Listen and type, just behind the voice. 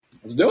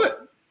Let's do it.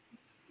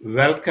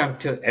 Welcome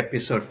to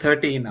episode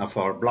 13 of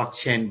our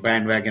Blockchain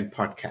Bandwagon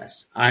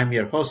podcast. I'm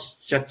your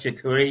host, Chuck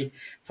Chikuri,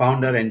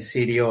 founder and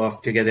CDO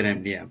of Together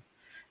MDM.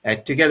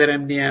 At Together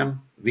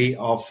MDM, we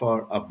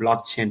offer a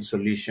blockchain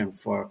solution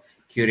for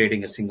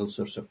curating a single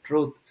source of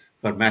truth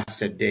for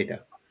mastered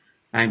data.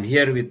 I'm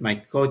here with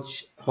my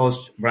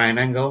host, Brian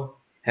Engel.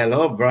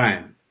 Hello,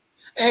 Brian.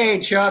 Hey,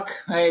 Chuck.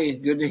 Hey,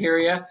 good to hear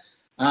you.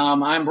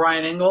 I'm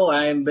Brian Engel.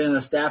 I've been in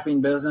a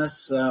staffing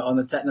business on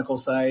the technical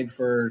side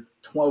for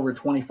over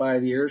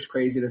 25 years.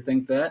 Crazy to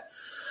think that.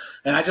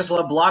 And I just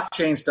love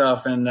blockchain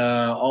stuff and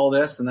all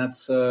this. And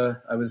that's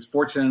I was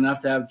fortunate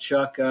enough to have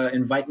Chuck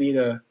invite me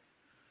to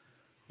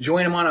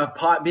join him on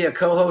be a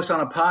co-host on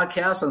a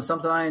podcast on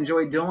something I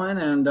enjoy doing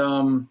and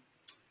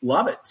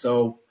love it.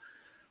 So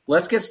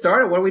let's get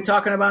started. What are we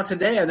talking about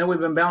today? I know we've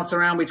been bouncing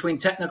around between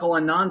technical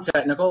and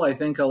non-technical. I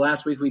think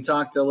last week we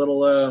talked a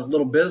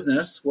little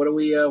business. What are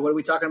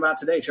we talking about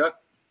today,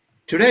 Chuck?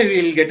 Today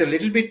we'll get a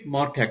little bit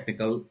more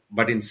technical,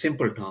 but in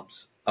simple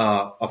terms,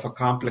 of a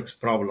complex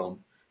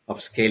problem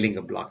of scaling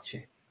a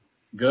blockchain.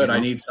 Good. I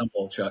need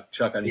simple, Chuck.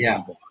 Chuck, I need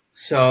simple.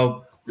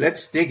 So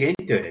let's dig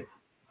into it.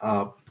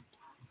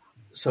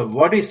 So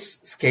what is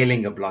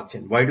scaling a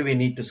blockchain? Why do we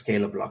need to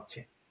scale a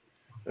blockchain?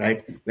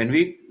 Right?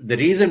 The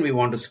reason we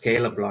want to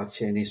scale a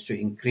blockchain is to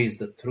increase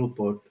the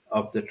throughput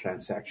of the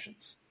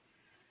transactions.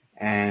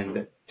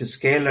 And to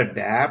scale a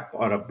dApp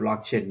or a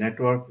blockchain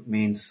network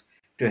means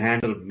to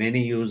handle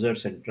many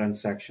users and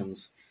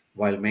transactions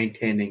while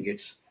maintaining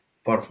its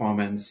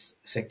performance,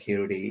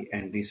 security,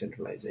 and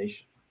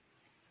decentralization.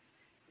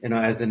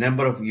 As the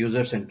number of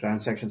users and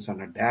transactions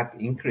on a dApp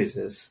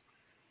increases,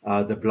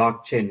 the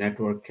blockchain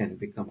network can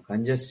become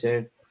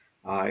congested.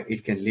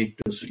 It can lead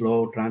to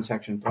slow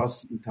transaction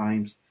processing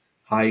times,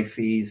 high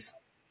fees,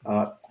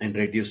 and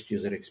reduced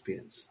user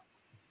experience.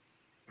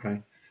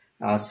 Right?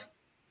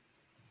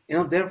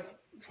 They've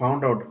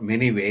found out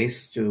many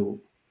ways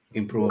to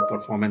improve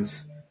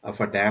performance of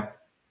a dApp,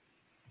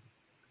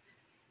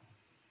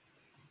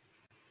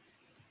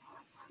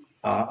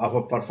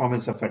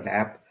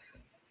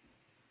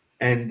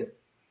 and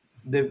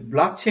the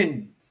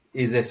blockchain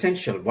is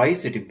essential. Why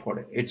is it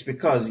important? It's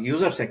because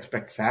users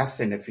expect fast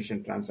and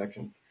efficient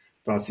transaction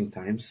processing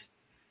times,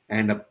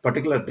 and a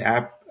particular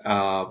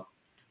dApp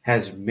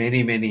has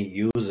many, many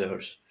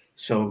users.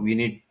 So we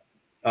need,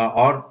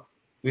 or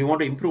we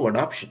want to improve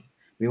adoption.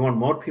 We want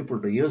more people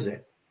to use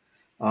it.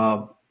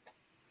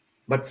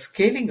 But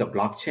scaling a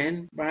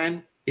blockchain,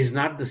 Brian, is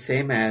not the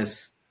same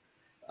as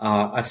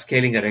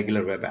scaling a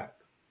regular web app.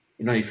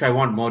 If I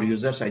want more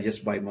users, I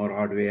just buy more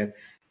hardware.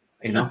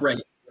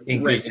 Right.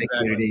 Increase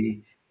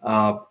security.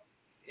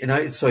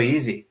 Exactly. It's so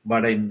easy.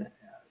 But in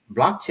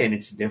blockchain,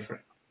 it's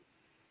different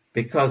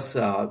because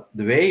the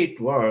way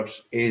it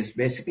works is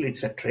basically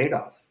it's a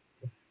trade-off,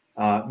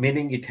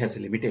 meaning it has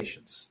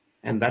limitations,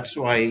 and that's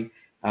why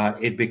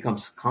it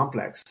becomes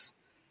complex.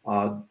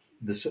 And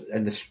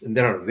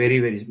there are very,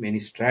 very many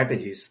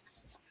strategies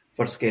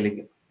for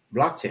scaling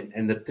blockchain,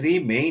 and the three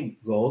main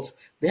goals.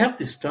 They have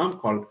this term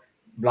called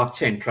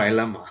blockchain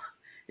trilemma.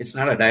 It's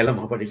not a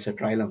dilemma, but it's a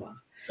trilemma.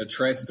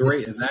 It's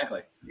three,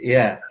 exactly.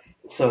 Yeah.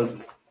 So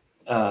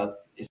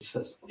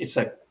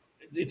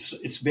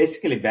it's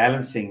basically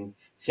balancing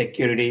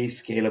security,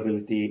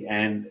 scalability,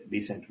 and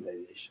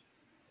decentralization.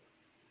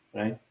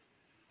 Right.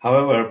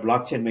 However,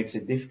 blockchain makes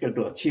it difficult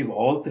to achieve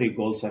all three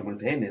goals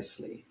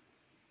simultaneously.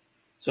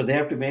 So they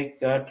have to make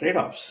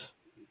trade-offs.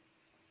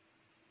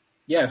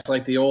 Yeah, it's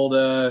like the old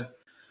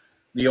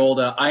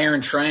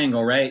iron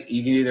triangle, right?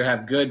 You can either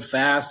have good,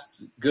 fast,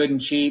 good and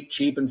cheap,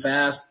 cheap and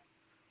fast,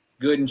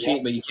 good and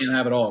cheap, but you can't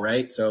have it all,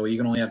 right? So you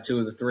can only have two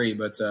of the three.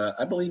 But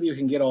I believe you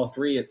can get all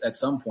three at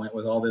some point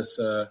with all this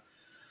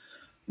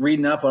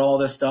reading up on all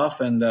this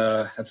stuff. And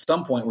at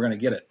some point, we're going to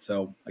get it.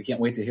 So I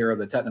can't wait to hear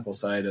the technical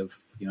side of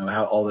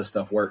how all this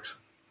stuff works.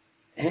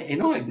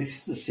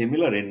 This is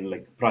similar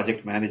in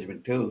project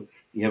management too.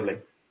 You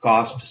have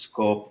cost,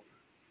 scope,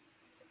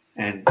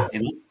 and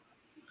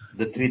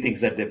the three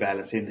things that they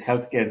balance. In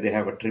healthcare, they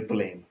have a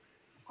triple aim: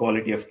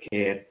 quality of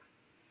care,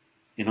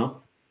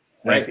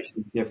 right,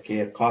 efficiency of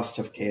care, cost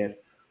of care.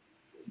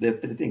 The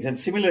three things, and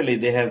similarly,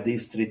 they have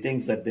these three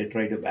things that they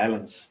try to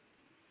balance.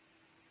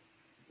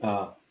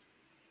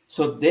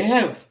 So they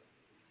have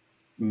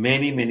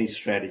many, many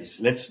strategies.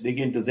 Let's dig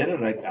into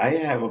there. I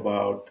have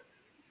about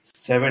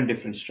 7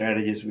 different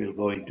strategies. We'll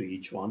go into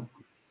each one.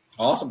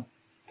 Awesome.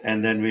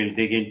 And then we'll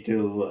dig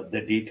into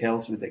the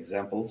details with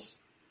examples.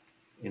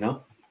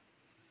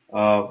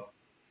 So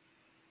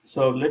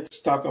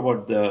let's talk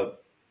about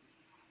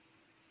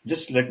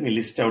just let me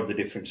list out the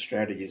different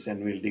strategies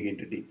and we'll dig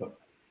into deeper.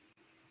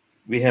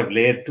 We have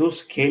layer 2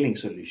 scaling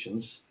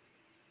solutions.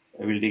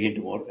 I will dig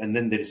into more. And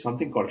then there is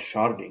something called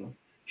sharding.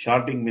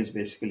 Sharding means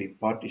basically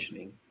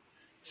partitioning.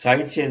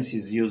 Sidechains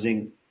is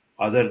using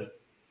other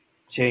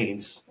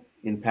chains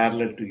in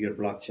parallel to your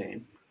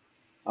blockchain.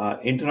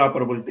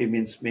 Interoperability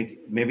means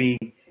maybe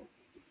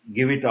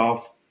give it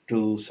off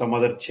to some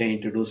other chain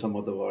to do some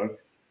of the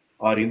work,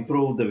 or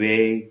improve the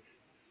way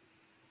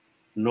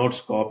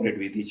nodes cooperate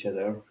with each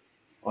other.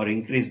 or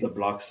increase the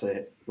block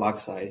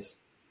size,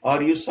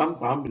 or use some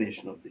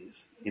combination of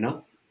these,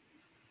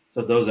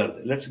 So those are,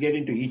 let's get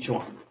into each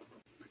one.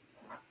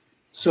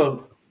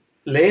 So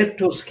layer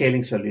 2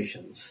 scaling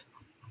solutions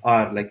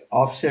are like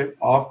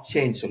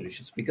off-chain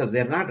solutions because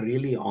they're not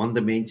really on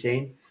the main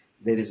chain.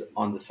 There is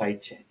on the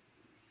side chain,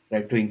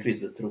 right, to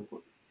increase the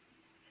throughput.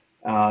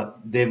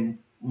 They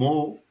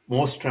move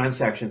most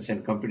transactions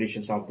and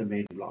computations off the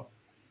main block,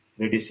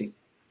 reducing.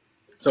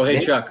 So hey,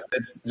 Chuck,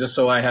 it's just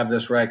so I have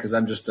this right, because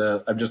I'm just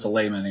a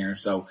layman here.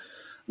 So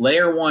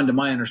layer 1, to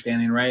my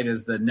understanding, right,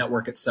 is the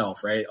network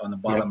itself, right, on the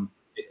bottom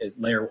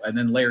layer, and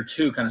then layer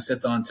 2 kind of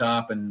sits on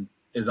top and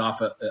is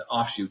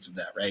offshoots of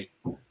that, right?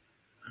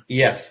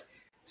 Yes.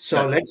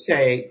 So let's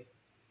say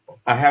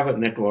I have a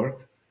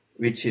network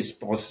which is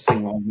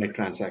processing all my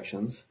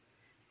transactions,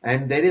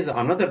 and there is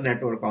another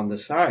network on the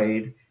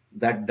side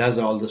that does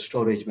all the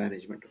storage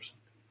management or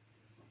something,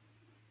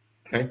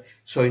 right?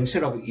 So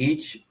instead of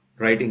each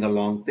writing a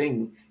long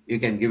thing, you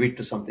can give it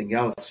to something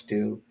else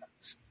to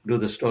do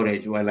the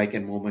storage while I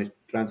can move my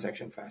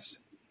transaction faster.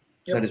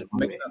 Yep, that is one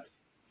makes way, sense.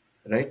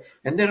 right?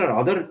 And there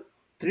are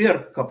three or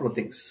a couple of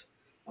things.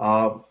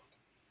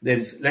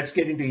 Let's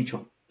get into each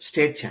one.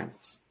 State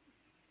channels,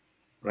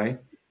 right?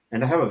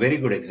 And I have a very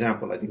good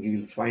example. I think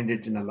you'll find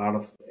it in a lot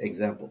of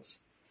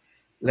examples.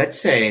 Let's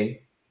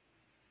say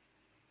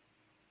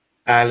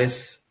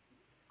Alice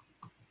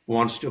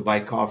wants to buy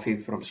coffee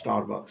from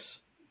Starbucks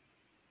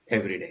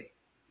every day,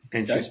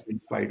 and she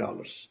spends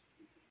 $5,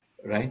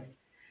 right?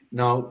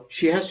 Now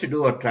she has to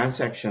do a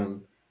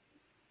transaction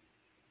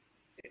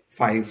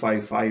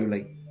 555,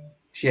 like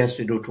she has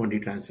to do 20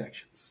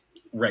 transactions.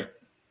 Right.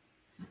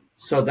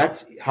 So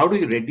that's how do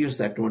you reduce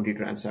that 20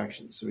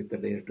 transactions with the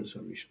layer 2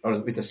 solution or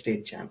with a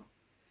state channel?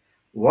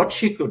 What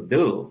she could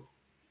do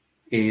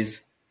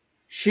is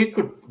she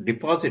could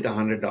deposit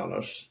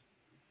 $100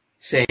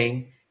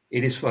 saying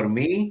it is for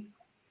me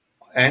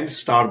and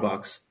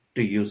Starbucks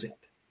to use it.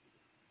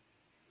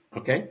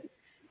 Okay?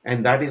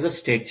 And that is a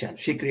state channel.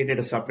 She created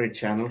a separate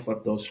channel for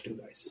those two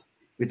guys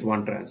with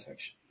one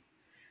transaction.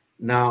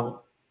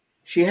 Now,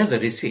 she has a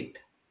receipt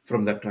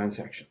from that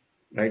transaction,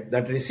 right?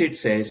 That receipt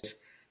says,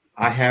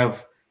 I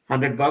have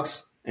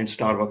 $100 and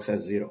Starbucks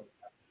has 0.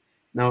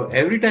 Now,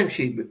 every time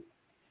she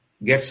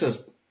gets a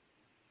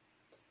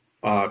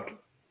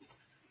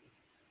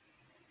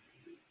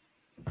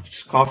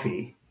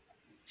coffee,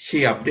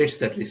 she updates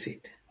that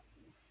receipt.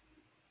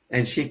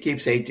 And she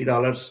keeps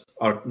 $80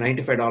 or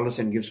 $95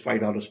 and gives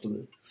 $5 to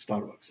the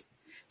Starbucks.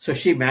 So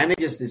she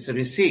manages this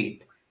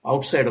receipt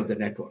outside of the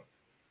network,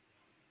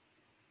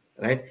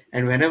 right?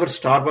 And whenever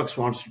Starbucks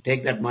wants to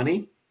take that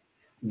money,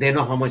 they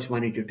know how much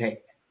money to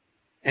take.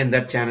 And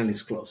that channel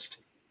is closed.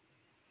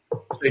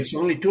 So it's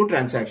only 2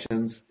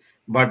 transactions,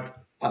 but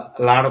a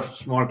lot of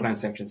small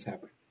transactions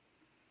happen.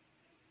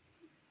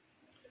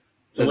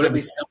 So would it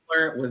be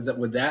similar?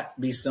 Would that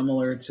be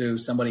similar to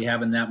somebody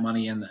having that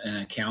money in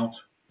an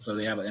account? So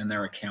they have it in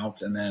their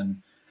account, and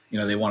then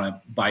they want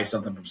to buy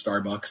something from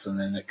Starbucks, and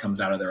then it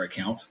comes out of their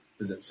account.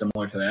 Is it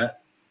similar to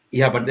that?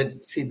 Yeah, but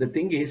the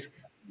thing is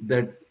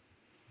that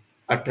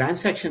a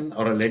transaction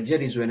or a ledger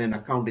is when an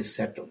account is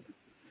settled.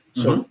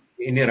 So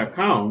in your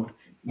account,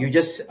 you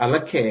just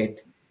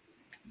allocate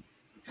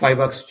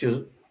 $5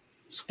 to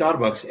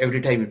Starbucks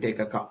every time you take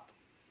a cup,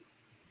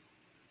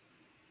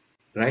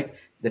 right?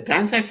 The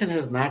transaction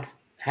has not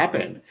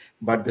happened,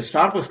 but the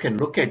Starbucks can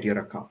look at your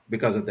account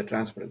because of the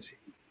transparency.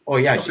 Oh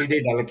yeah, she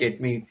did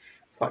allocate me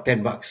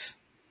 $10.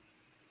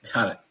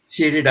 Got it.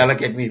 She did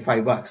allocate me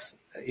 $5.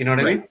 You know what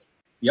I mean?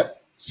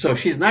 Yep. So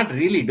she's not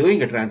really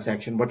doing a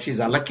transaction, but she's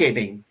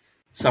allocating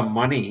some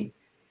money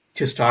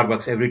to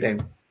Starbucks every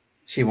time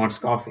she wants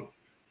coffee.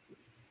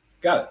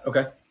 Got it.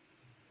 Okay.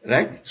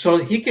 Right? So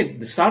the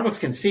Starbucks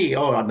can see,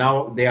 oh,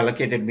 now they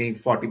allocated me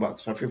 $40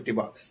 or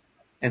 $50.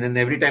 And then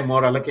every time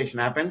more allocation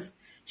happens,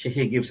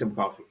 he gives him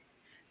coffee.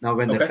 Now,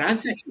 when the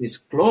transaction is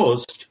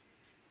closed,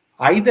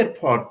 either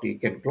party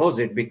can close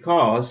it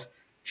because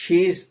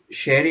she's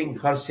sharing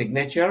her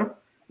signature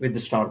with the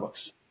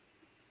Starbucks.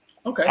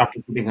 Okay.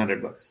 After putting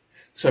 $100.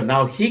 So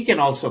now he can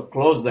also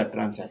close that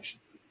transaction.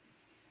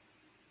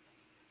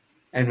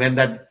 And when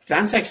that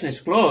transaction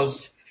is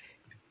closed,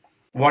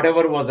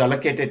 whatever was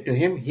allocated to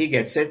him, he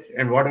gets it.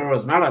 And whatever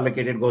was not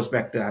allocated goes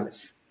back to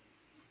Alice.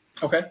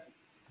 Okay.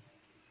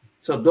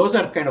 So those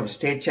are kind of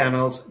state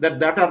channels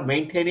that are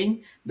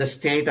maintaining the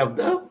state of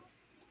the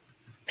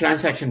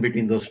transaction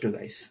between those two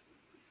guys.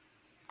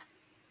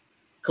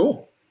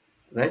 Cool.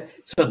 Right?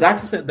 So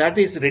that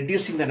is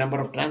reducing the number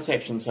of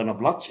transactions on a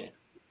blockchain.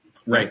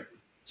 Right.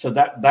 So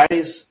that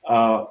is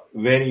a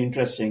very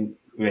interesting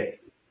way.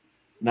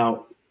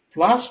 Now,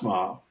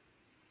 Plasma,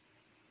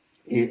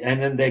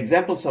 and then the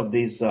examples of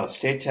these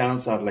state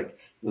channels are like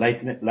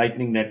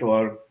Lightning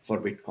Network for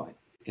Bitcoin.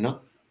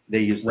 They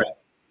use that.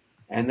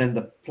 And then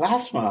the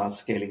Plasma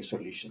scaling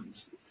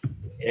solutions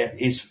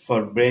is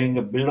for bringing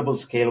a buildable,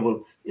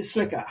 scalable. It's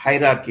like a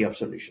hierarchy of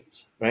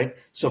solutions, right?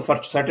 So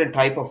for certain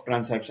type of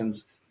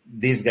transactions,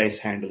 these nodes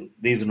handle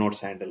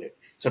it.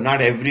 So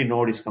not every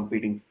node is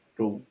competing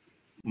to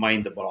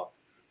mine the block.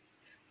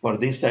 for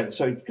these types.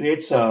 So it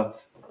creates a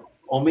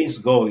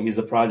Omis Go is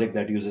a project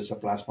that uses a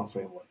plasma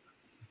framework,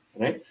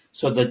 right?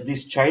 So that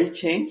these child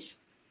chains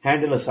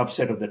handle a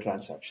subset of the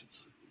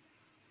transactions.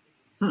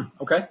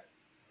 Okay.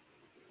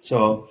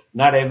 So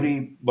not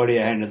everybody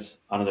handles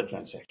another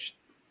transaction.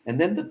 And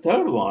then the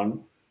third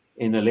one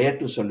in a layer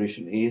 2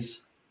 solution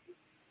is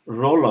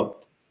roll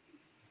up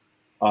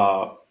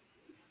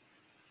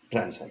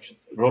transactions,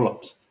 roll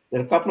ups.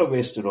 There are a couple of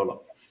ways to roll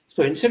up.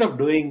 So instead of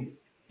doing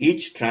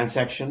each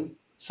transaction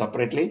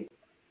separately,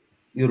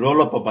 you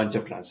roll up a bunch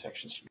of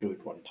transactions to do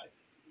it one time.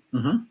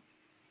 Mm-hmm.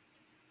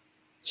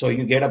 So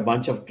you get a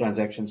bunch of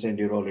transactions and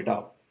you roll it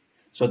up.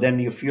 So then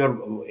if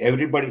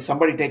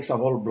somebody takes a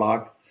whole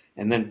block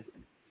and then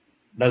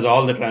does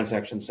all the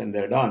transactions and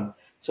they're done.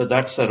 So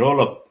that's a roll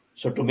up.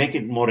 So to make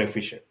it more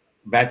efficient,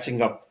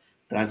 batching up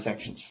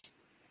transactions,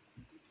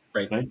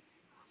 Right.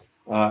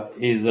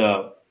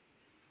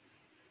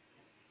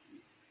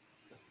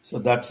 So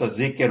that's a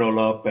ZK roll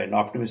up, and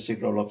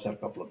optimistic roll ups are a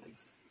couple of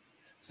things.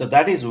 So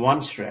that is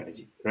one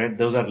strategy, right?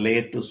 Those are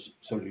layer 2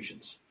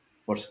 solutions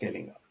for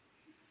scaling up.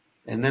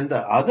 And then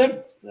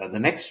the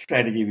next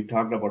strategy we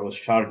talked about was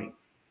sharding.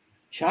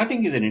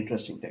 Sharding is an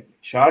interesting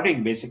technique.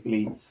 Sharding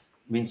basically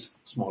means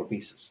small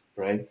pieces,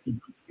 right? You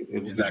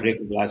break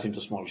the glass into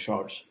small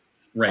shards.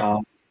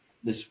 Right.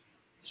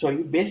 So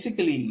you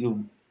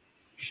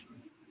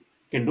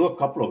can do a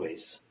couple of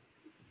ways.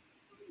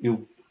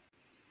 You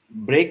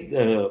break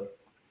the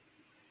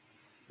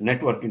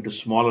network into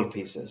smaller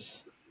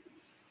pieces,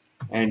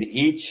 and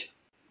each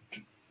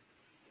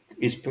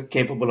is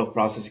capable of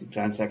processing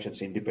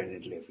transactions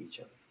independently of each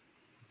other.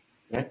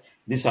 Right?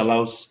 This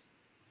allows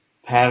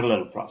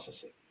parallel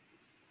processing.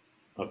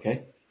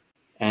 Okay,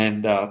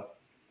 and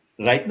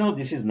right now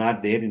this is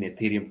not there in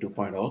Ethereum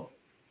 2.0,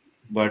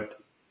 but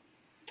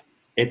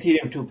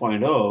Ethereum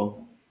 2.0.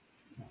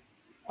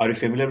 Are you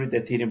familiar with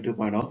Ethereum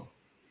 2.0?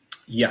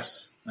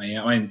 Yes, I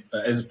am. I mean,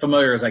 as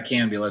familiar as I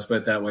can be. Let's put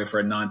it that way for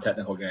a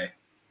non-technical guy.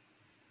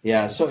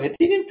 Yeah. So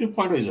Ethereum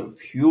 2.0 is a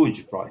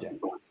huge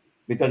project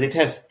because it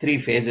has 3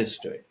 phases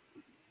to it.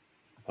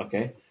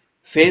 Okay.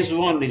 Phase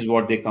 1 is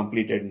what they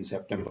completed in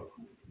September,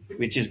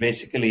 which is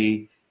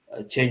basically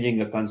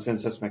changing a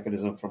consensus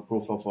mechanism from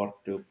proof of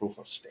work to proof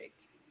of stake.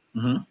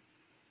 Mm-hmm.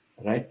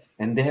 Right?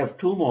 And they have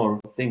 2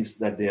 more things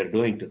that they are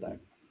doing to that.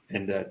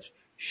 And that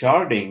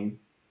sharding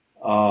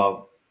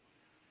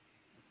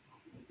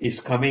is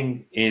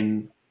coming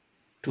in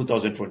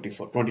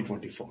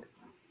 2024.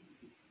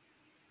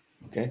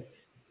 Okay?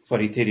 For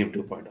Ethereum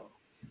 2.0.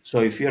 So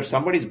if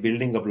somebody's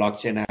building a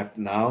blockchain app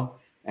now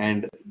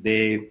and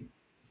they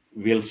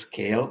will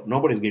scale,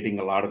 nobody's getting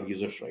a lot of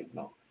users right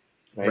now.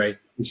 Right.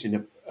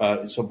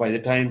 So by the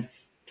time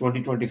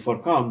 2024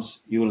 comes,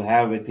 you will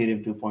have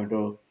Ethereum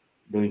 2.0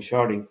 doing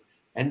sharding.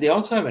 And they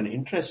also have an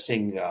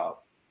interesting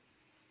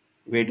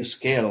way to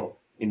scale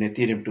in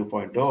Ethereum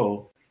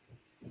 2.0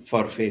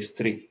 for phase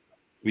 3,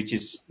 which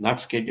is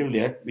not scheduled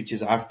yet, which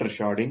is after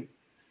sharding,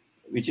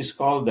 which is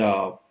called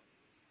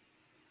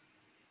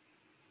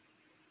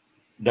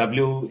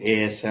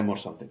WASM or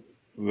something,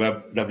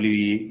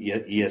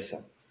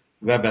 WESM,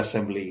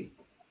 WebAssembly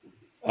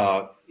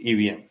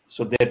EVM.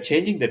 So they're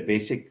changing their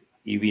basic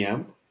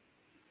EVM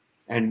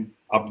and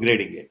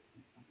upgrading it.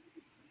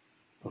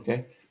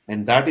 Okay.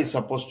 And that is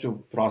supposed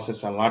to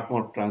process a lot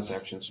more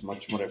transactions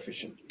much more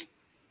efficiently.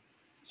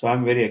 So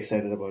I'm very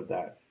excited about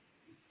that.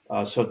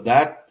 So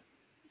that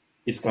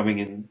is coming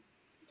in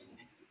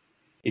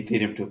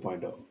Ethereum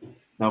 2.0.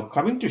 Now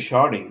coming to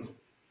sharding,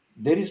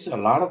 there is a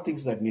lot of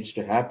things that needs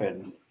to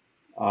happen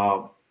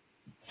for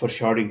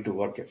sharding to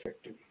work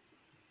effectively.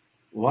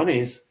 One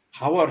is,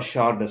 how are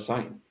shards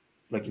assigned?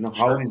 Like,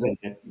 how is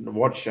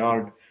what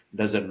shard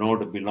does a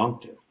node belong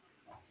to?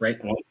 Right.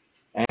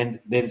 And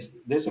there's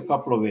a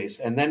couple of ways.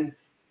 And then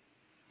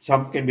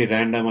some can be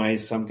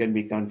randomized, some can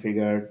be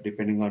configured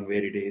depending on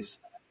where it is,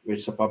 whether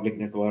it's a public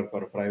network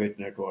or a private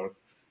network.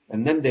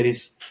 And then there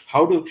is,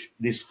 how do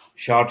these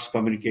shards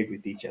communicate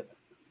with each other?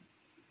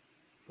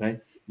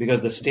 Right?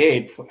 Because the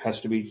state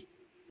has to be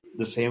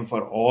the same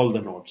for all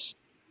the nodes.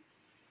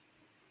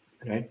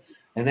 Right?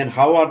 And then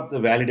how are the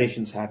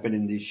validations happen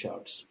in these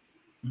shards?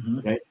 Mm-hmm.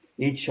 Right?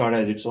 Each shard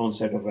has its own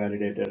set of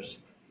validators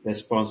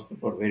responsible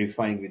for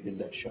verifying within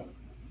that shard.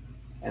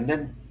 And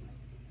then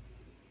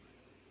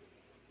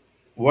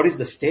what is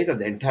the state of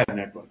the entire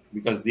network?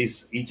 Because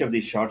each of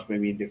these shards may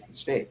be in different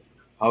state.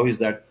 How is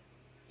that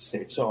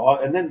state? So,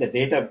 and then the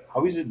data,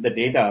 how is the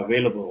data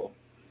available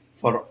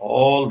for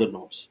all the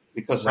nodes?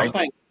 Because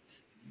sometimes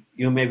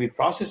you may be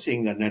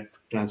processing a net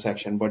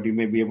transaction, but you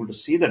may be able to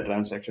see the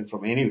transaction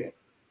from anywhere.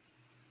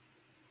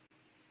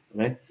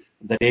 Right?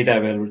 The data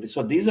availability.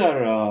 So these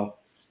are,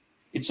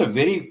 it's a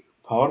very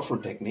powerful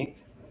technique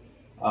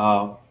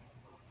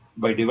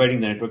by dividing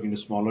the network into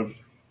smaller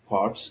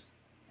parts.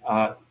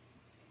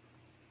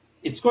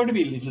 It's going to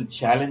be a little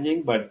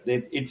challenging, but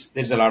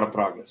there's a lot of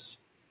progress.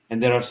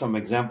 And there are some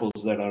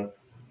examples that are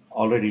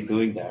already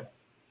doing that.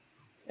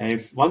 And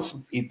if once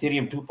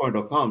Ethereum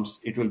 2.0 comes,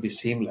 it will be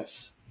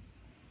seamless.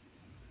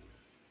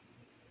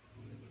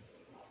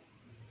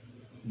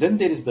 Then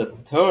there is the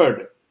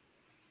third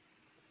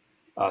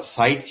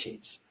side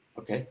chains.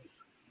 Okay,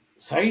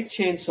 side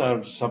chains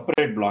are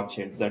separate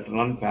blockchains that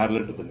run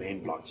parallel to the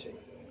main blockchain.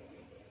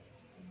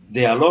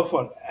 They allow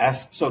for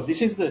so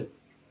this is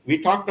we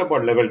talked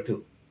about level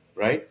 2,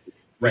 right?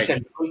 We Right.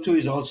 said level 2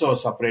 is also a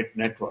separate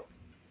network,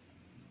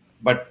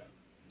 but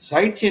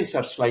side chains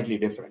are slightly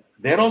different.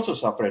 They're also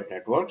separate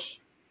networks,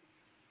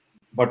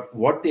 but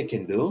what they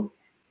can do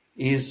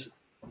is,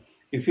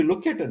 if you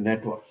look at a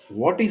network,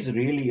 what is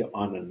really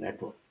on a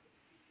network,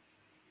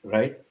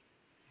 right?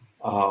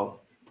 Uh,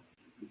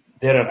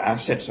 there are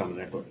assets on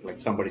the network, like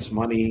somebody's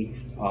money,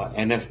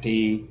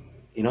 NFT,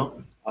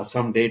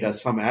 some data,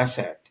 some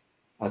asset,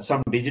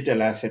 some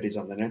digital asset is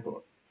on the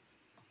network.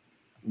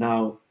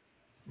 Now,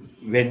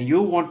 when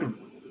you want to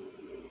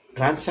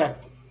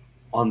transact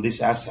on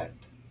this asset,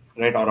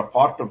 right, or a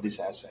part of this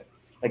asset,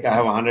 like I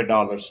have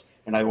 $100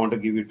 and I want to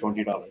give you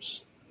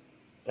 $20,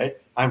 right?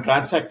 I'm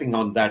transacting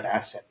on that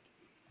asset,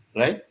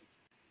 right?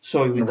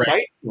 So with Right.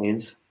 side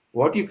chains,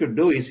 what you could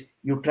do is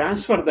you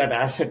transfer that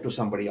asset to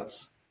somebody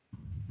else.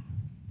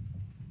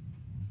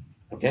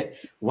 Okay.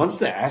 Once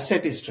the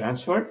asset is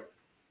transferred,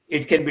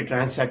 it can be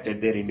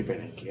transacted there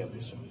independently of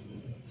this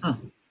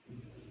one.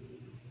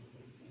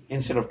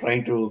 Instead of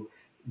trying to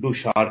do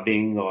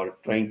sharding or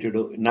trying to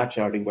do, not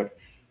sharding, but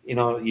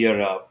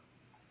you're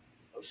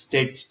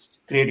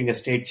creating a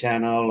state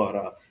channel or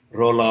a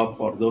roll up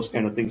or those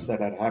kind of things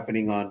that are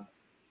happening on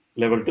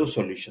level 2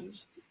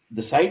 solutions.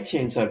 The side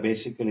chains are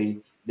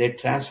basically, they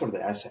transfer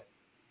the asset,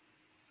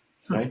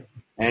 right?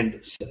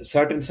 And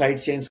certain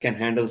side chains can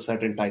handle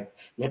certain type.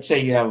 Let's say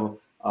you have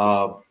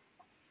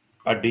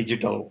a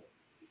digital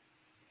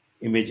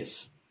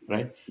images,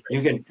 right?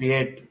 You can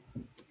create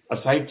a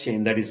side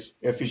chain that is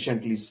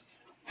efficiently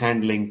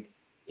handling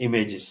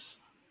images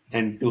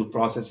and do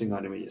processing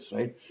on images,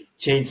 right?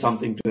 Change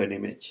something to an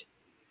image.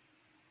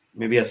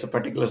 Maybe a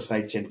particular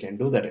side chain can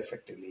do that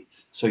effectively.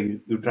 So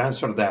you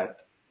transfer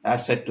that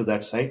asset to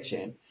that side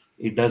chain.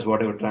 It does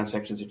whatever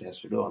transactions it has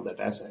to do on that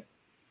asset.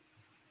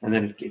 And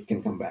then it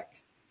can come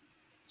back.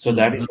 So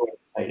that is what,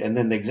 and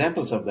then the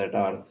examples of that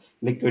are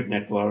Liquid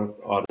Network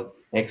or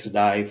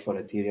XDAI for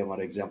Ethereum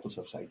are examples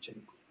of sidechain,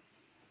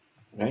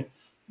 right?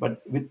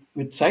 But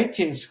with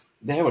sidechains,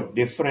 they have a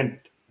different.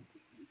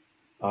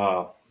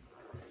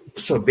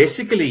 So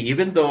basically,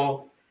 even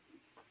though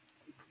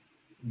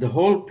the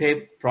whole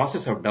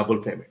process of double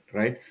payment,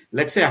 right?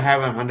 Let's say I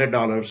have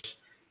 $100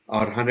 or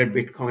 100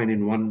 Bitcoin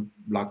in one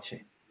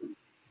blockchain,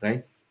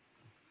 right?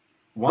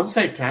 Once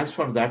I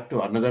transfer that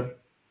to another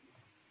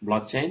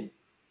blockchain,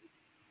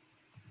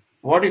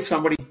 what if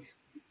somebody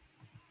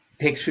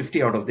takes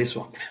 50 out of this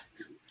one?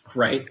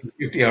 Right.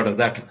 50 out of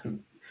that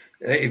one.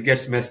 It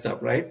gets messed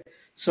up, right?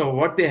 So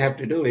what they have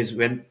to do is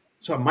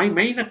so my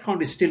main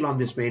account is still on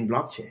this main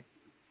blockchain,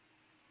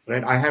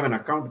 right? I have an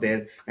account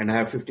there and I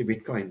have 50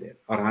 Bitcoin there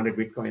or 100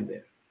 Bitcoin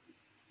there.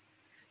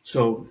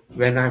 So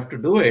when I have to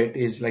do it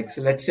is like,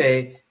 so let's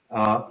say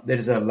there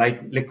is a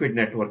liquid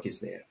network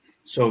is there.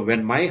 So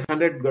when my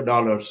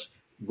 $100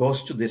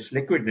 goes to this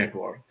liquid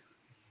network,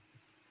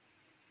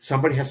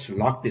 somebody has to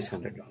lock this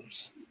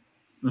 $100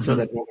 so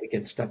that nobody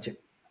can touch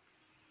it.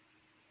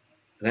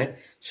 Right?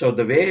 So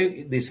the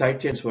way the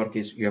sidechains work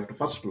is you have to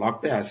first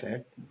lock the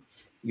asset,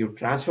 you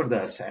transfer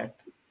the asset,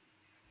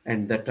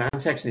 and the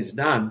transaction is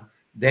done,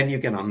 then you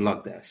can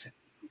unlock the asset.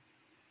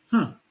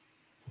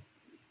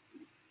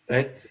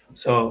 Right?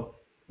 So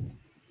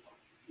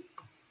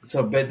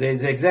but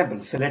there's an example.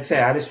 So let's say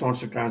Alice wants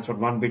to transfer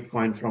one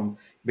Bitcoin from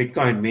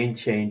Bitcoin main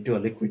chain to a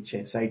liquid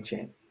chain, side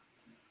chain.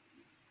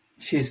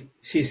 She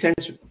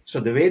sends, so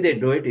the way they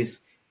do it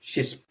is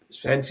she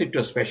sends it to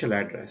a special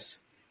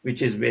address,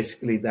 which is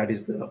basically, that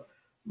is the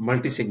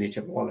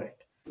multi-signature wallet.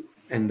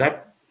 And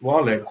that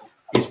wallet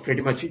is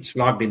pretty much, it's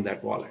logged in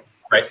that wallet.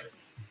 Right.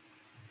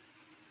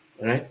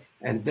 Right?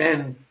 And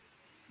then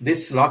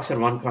this locks her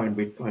one coin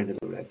Bitcoin to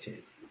the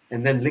blockchain.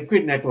 And then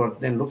Liquid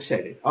Network then looks at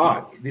it.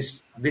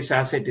 This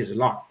asset is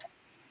locked.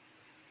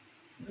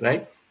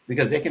 Right?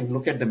 Because they can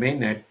look at the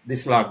mainnet,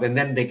 this locked, and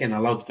then they can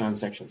allow the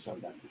transactions on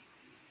that.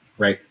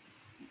 Right.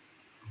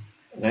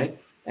 Right?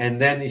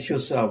 And then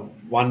issues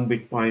one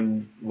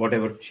Bitcoin,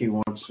 whatever she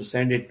wants to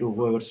send it to,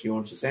 whoever she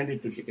wants to send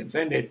it to, she can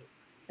send it.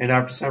 And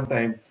after some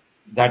time,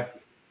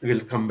 that will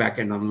come back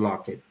and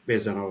unlock it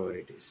based on however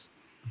it is.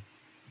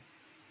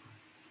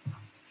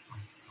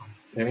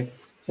 Right?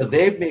 So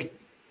they make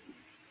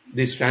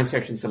these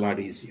transactions a lot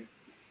easier.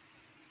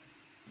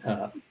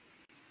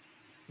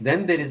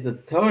 Then there is the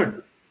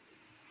third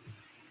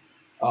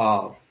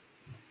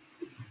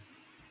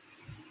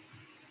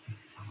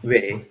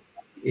way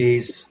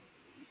is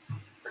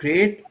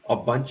create a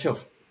bunch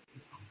of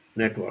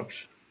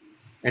networks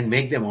and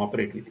make them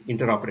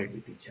interoperate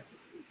with each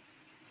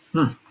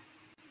other.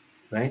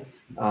 Right?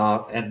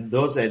 And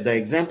the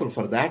example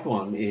for that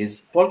one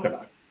is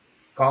Polkadot,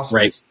 Cosmos,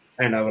 Right.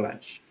 and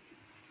Avalanche.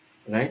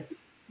 Right?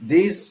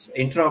 These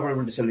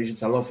interoperability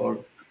solutions allow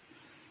for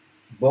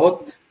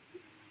both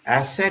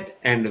asset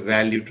and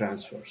value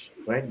transfers,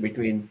 right,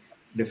 between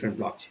different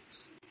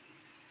blockchains.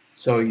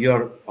 So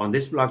you're on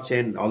this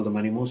blockchain, all the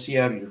money moves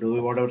here, you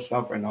do whatever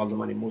stuff, and all the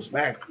money moves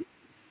back.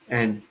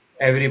 and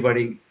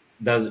everybody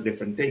does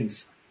different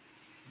things.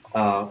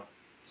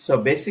 So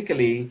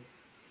basically,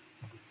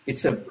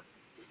 it's a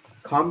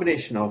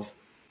combination of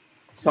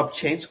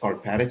subchains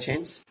called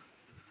parachains,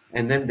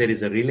 and then there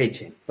is a relay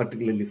chain,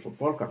 particularly for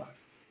Polkadot,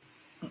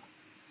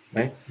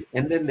 right?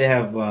 And then they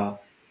have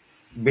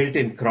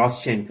built-in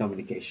cross-chain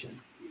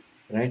communication,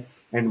 right?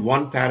 And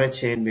one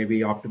parachain may be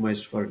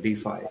optimized for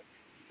DeFi,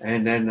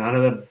 and then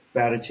another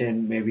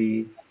parachain may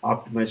be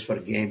optimized for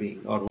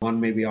gaming, or one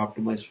may be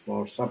optimized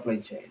for supply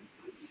chain,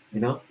 you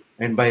know.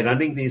 And by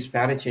running these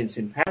parachains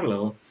in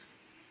parallel,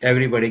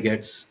 everybody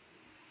gets,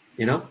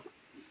 you know,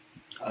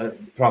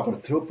 proper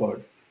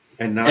throughput,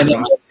 and And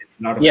then,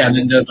 not a yeah, and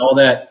then fantasy. does all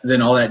that?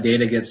 Then all that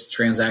data gets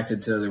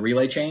transacted to the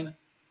relay chain,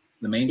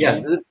 the main Yeah,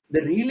 chain.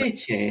 the relay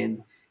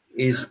chain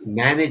is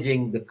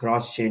managing the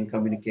cross-chain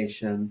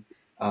communication,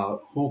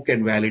 who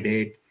can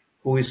validate,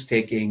 who is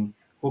taking,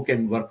 who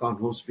can work on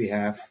whose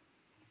behalf.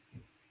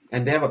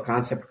 And they have a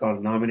concept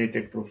called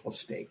nominated proof of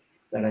stake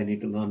that I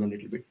need to learn a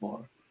little bit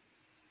more,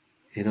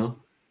 you know.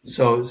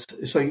 So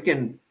you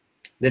can,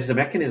 there's a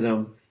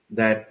mechanism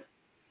that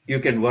you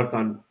can work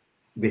on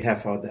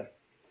behalf of other,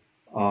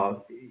 uh,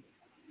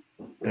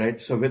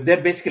 right? So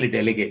they're basically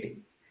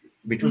delegating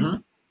between.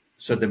 Mm-hmm.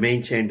 So the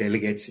main chain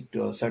delegates it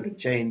to a certain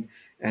chain,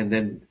 and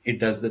then it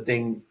does the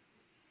thing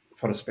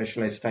for a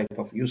specialized type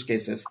of use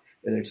cases,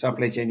 whether it's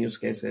supply chain use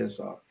cases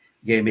or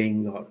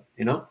gaming or,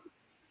 you know,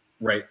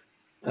 Right.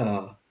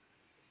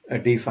 a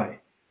DeFi.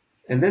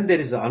 And then there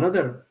is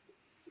another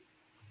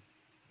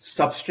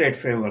substrate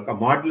framework, a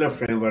modular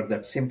framework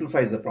that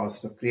simplifies the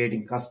process of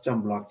creating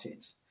custom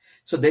blockchains.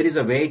 So there is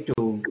a way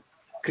to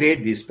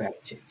create these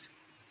parachains,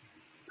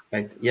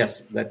 right?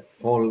 Yes, that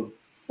whole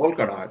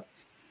Polkadot,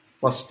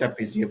 first step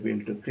is you're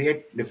able to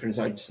create different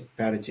size of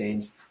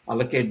parachains,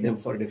 allocate them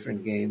for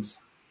different games,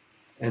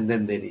 and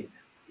then they need.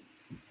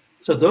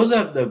 So those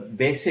are the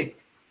basic,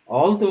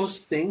 all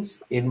those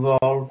things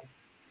involve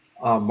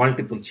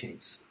multiple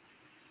chains.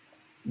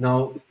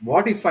 Now,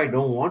 what if I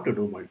don't want to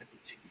do multiple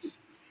chains?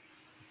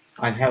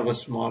 I have a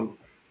small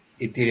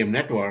Ethereum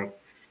network,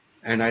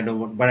 and I don't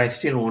want, but I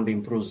still want to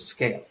improve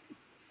scale.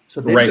 So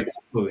there is a Right.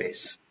 couple of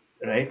ways,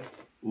 right?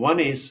 One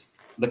is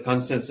the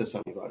consensus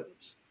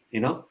algorithms, you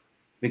know,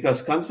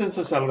 because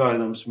consensus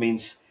algorithms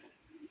means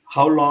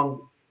how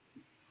long.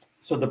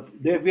 So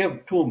we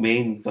have two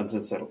main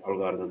consensus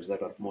algorithms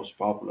that are most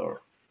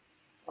popular,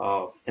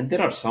 and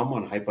there are some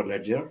on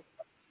Hyperledger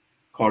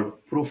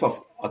called proof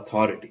of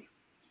authority.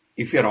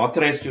 If you're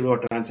authorized to do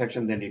a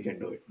transaction, then you can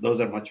do it. Those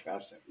are much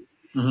faster.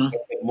 Mm-hmm.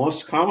 But the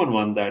most common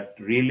one that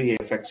really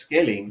affects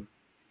scaling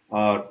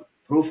are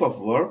proof of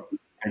work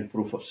and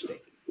proof of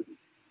stake.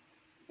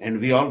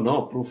 And we all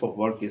know proof of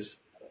work is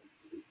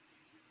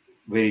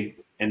very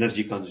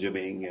energy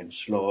consuming and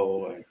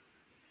slow, and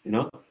you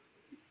know,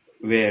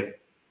 where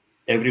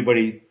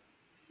everybody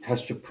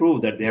has to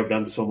prove that they have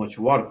done so much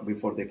work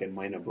before they can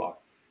mine a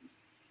block.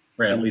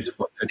 Right. At And least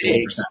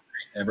they, 58%.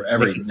 Every they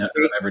every can no,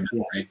 stake, every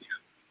yeah. right.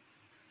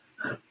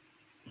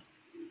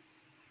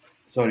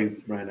 Sorry,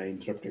 Brian, I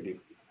interrupted you.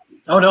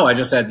 Oh no, I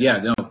just said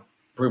no.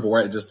 Proof of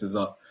work. It just is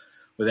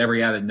with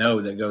every added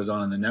node that goes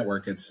on in the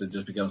network, it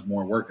just becomes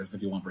more work because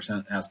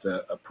 51% has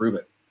to approve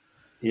it.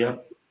 Yeah.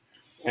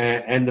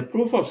 And the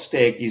proof of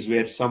stake is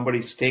where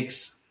somebody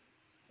stakes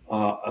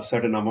a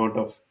certain amount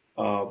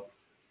of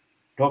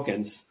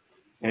tokens,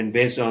 and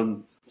based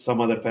on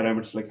some other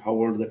parameters like how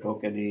old the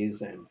token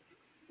is and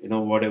you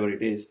know whatever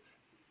it is,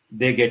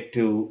 they get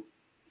to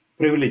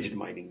privileged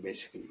mining,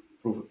 basically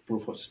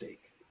proof of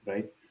stake,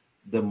 right?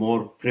 The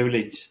more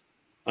privileged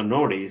a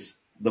node is,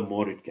 the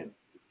more it can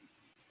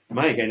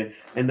mine.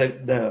 And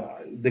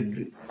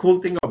the cool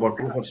thing about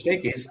proof of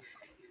stake is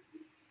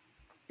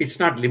it's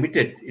not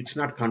limited, it's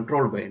not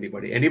controlled by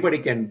anybody. Anybody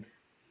can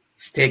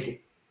stake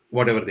it,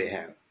 whatever they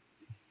have,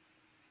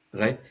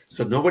 right?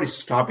 So nobody's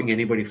stopping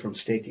anybody from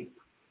staking.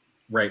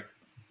 Right.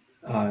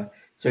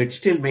 So it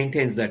still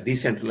maintains that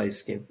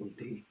decentralized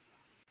capability,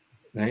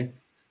 right?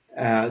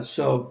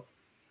 So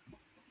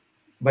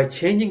by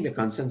changing the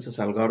consensus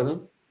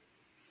algorithm,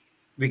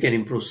 we can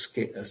improve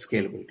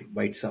scalability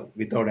by itself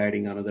without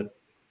adding another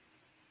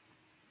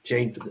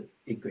chain to the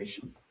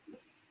equation,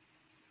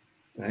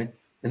 right?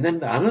 And then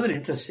another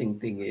interesting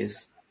thing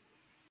is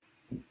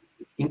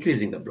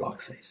increasing the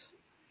block size,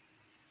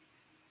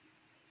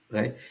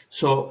 right?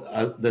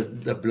 So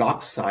the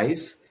block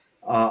size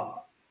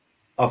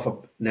of a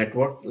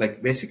network,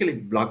 like basically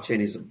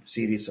blockchain is a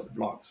series of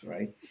blocks,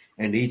 right?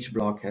 And each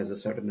block has a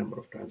certain number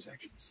of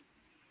transactions.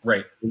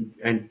 Right.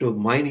 And to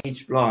mine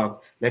each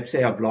block, let's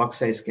say a block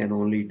size can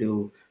only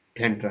do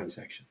 10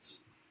 transactions.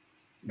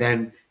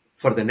 Then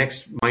for the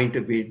next mine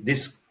to be,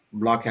 this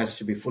block has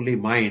to be fully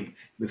mined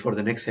before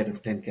the next set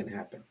of 10 can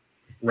happen.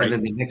 Right. And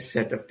then the next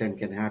set of 10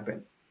 can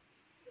happen,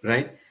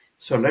 right?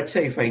 So let's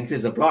say if I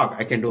increase the block,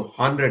 I can do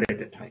 100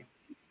 at a time.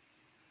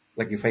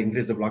 Like if I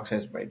increase the block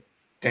size by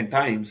 10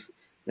 times,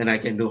 then I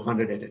can do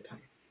 100 at a time.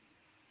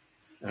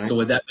 Right? So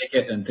would that make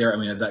it, in theory, I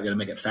mean, is that going to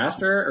make it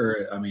faster,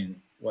 or, I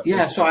mean, what?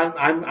 Yeah, so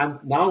I'm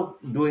now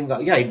doing,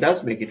 it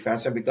does make it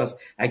faster because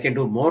I can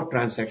do more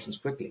transactions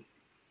quickly.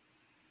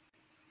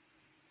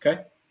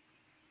 Okay.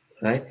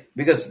 right?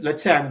 Because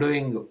let's say I'm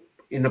doing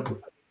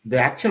the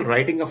actual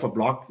writing of a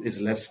block is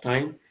less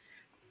time,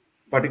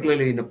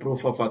 particularly in a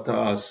proof of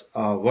authors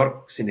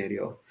work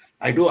scenario.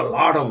 I do a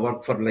lot of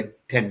work for like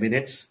 10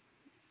 minutes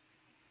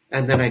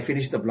and then I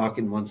finish the block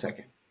in 1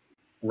 second,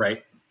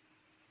 Right.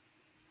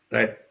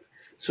 right?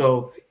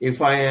 So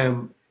if I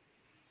am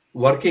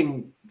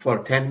working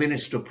for 10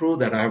 minutes to prove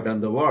that I have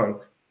done the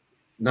work,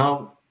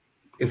 now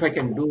if I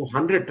can do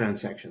 100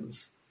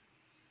 transactions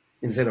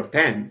instead of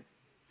 10,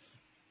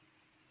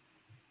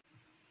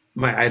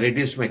 I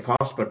reduce my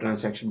cost per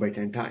transaction by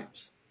 10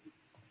 times,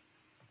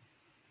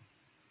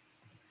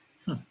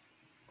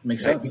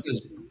 Makes right? sense.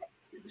 Because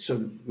so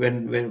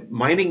when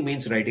mining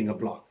means writing a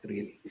block,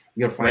 really,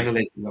 you're Right.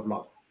 finalizing a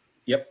block,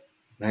 Yep.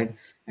 right?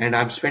 And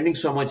I'm spending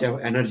so much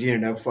energy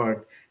and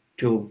effort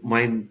to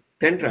mine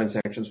 10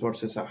 transactions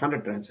versus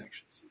 100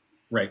 transactions,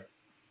 Right.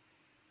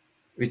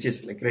 which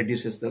is like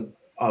reduces a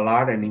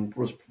lot and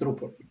improves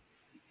throughput.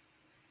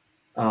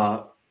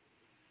 Uh,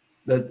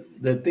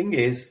 the thing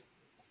is,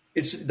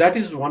 that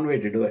is one way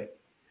to do it.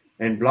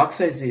 And block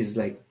size is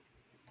like,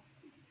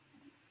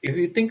 if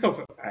you think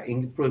of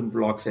improving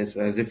block size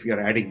as if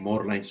you're adding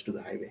more lines to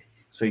the highway,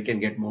 so you can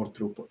get more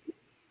throughput.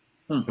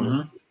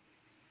 Mm-hmm.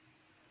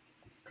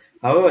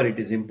 However, it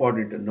is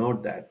important to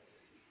note that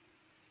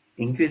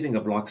increasing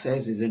a block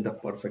size isn't a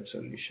perfect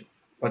solution.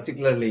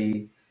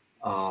 Particularly,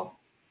 uh,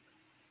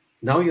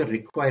 now you're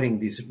requiring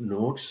these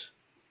nodes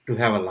to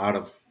have a lot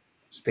of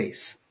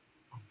space.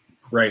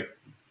 Right.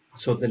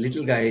 So the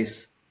little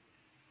guys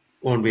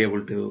won't be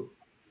able to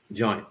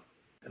join,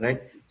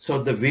 right?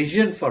 So the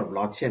vision for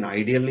blockchain,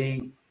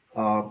 ideally,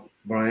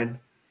 Brian,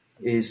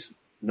 is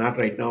not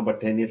right now, but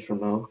 10 years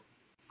from now,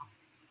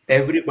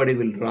 everybody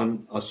will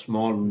run a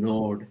small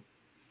node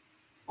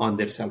on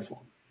their cell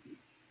phone,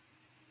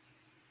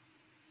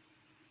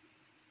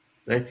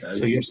 right?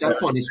 So your cell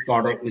phone is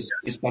part of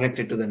is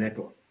connected to the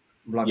network,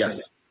 blockchain,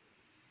 Yes.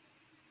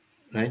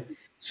 right?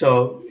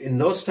 So in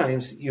those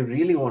times, you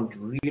really want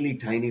really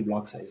tiny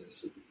block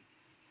sizes.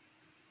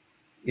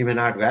 You may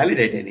not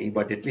validate any,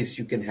 but at least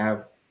you can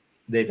have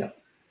data.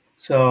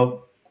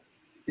 So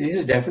this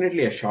is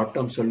definitely a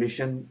short-term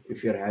solution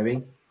if you're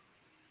having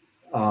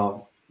uh,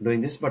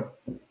 doing this. But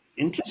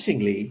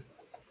interestingly,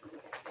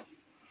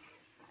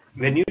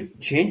 when you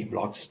change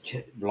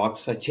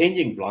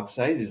changing block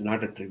size is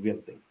not a trivial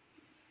thing.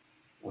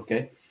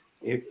 Okay,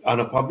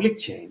 on a public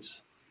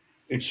chains,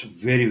 it's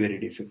very very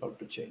difficult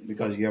to change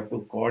because you have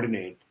to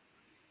coordinate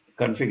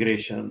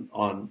configuration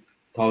on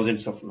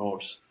thousands of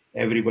nodes.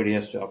 Everybody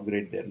has to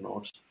upgrade their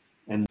nodes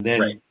and Right.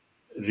 then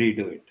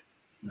redo it.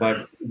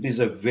 But it is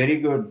a very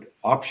good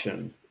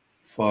option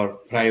for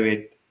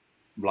private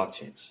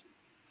blockchains,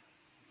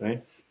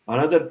 right?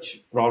 Another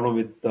problem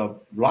with the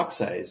block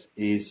size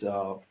is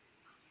that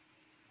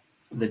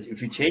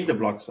if you change the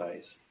block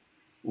size,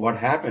 what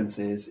happens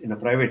is in a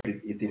private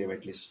Ethereum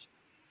at least,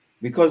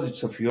 because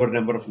it's a fewer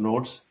number of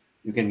nodes,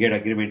 you can get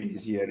agreement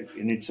easier.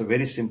 And it's a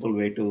very simple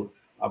way to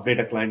update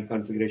a client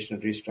configuration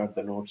and restart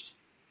the nodes,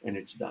 and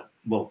it's done.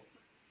 Boom.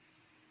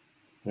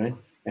 Right?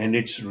 And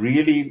it's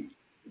really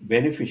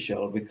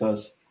beneficial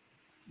because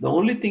the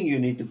only thing you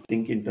need to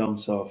think in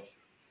terms of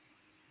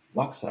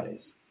block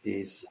size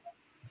is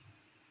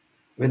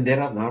when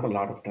there are not a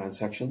lot of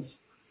transactions,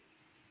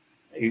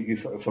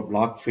 if a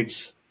block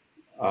fits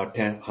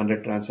 10,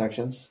 100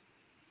 transactions,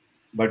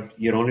 but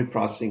you're only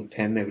processing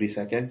 10 every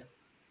second,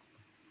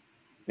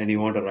 and you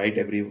want to write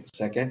every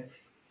second,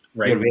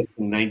 you're Right.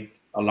 wasting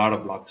a lot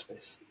of block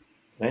space,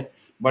 right?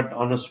 But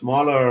on a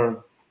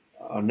smaller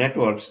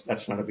networks,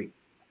 that's not a big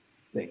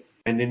thing.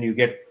 And then you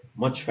get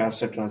much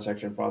faster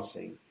transaction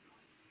processing,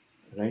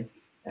 right?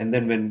 And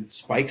then when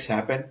spikes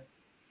happen,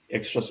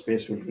 extra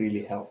space will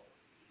really help.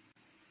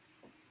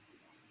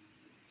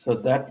 So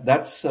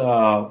that's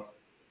a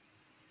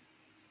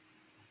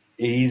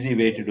easy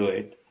way to do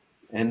it.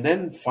 And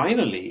then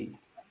finally,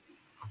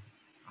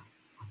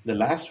 the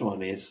last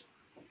one is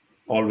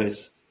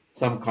always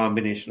some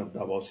combination of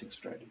the above six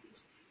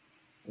strategies,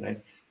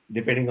 right?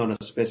 Depending on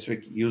a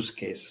specific use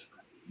case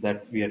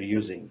that we are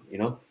using,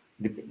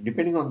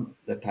 depending on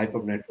the type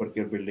of network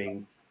you're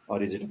building,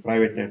 or is it a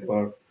private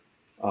network,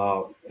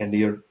 and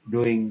you're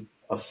doing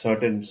a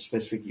certain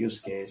specific use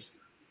case,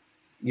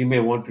 you may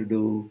want to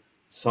do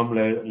some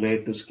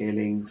layer two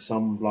scaling,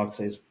 some block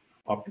size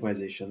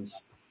optimizations,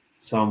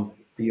 some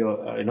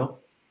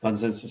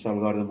consensus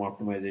algorithm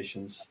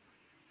optimizations,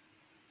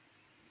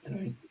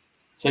 right?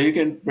 So you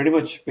can pretty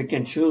much pick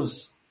and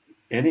choose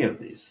any of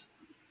these.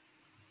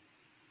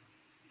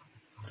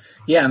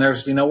 Yeah, and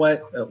there's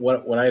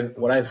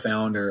what I've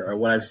found or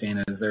what I've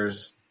seen is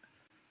there's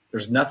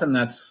nothing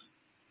that's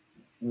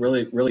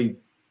really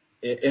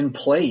in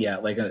play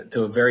yet, like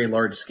to a very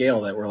large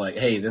scale that we're like,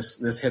 hey,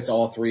 this hits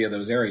all three of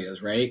those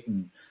areas, right?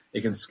 And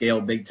it can scale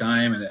big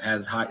time, and it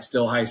has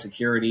still high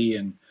security,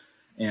 and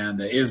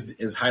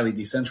is highly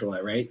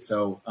decentralized, right?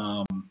 So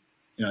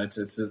this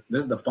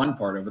is the fun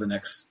part over the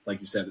next,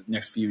 like you said,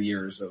 next few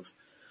years of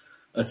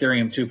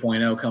Ethereum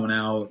 2.0 coming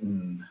out,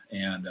 and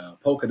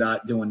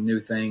Polkadot doing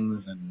new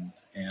things,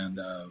 and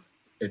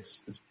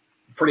it's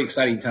pretty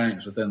exciting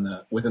times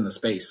within the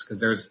space, because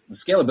the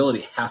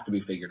scalability has to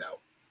be figured out.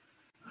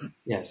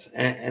 Yes,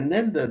 and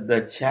then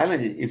the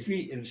challenge, if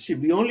we see,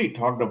 we only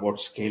talked about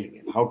scaling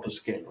and how to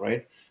scale,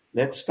 right?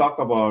 Let's talk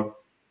about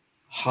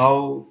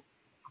how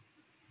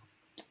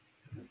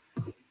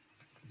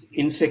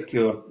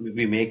insecure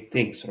we make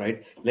things,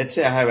 right? Let's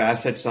say I have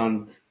assets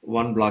on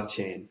one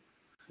blockchain,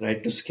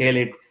 right? To scale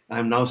it,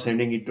 I'm now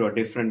sending it to a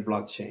different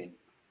blockchain.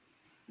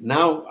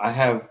 Now I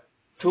have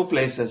two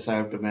places I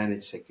have to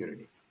manage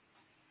security,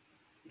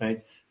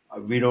 right?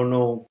 We don't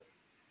know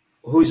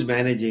who is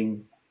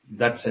managing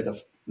that set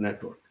of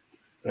network,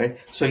 right?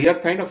 So you're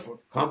kind of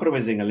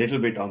compromising a little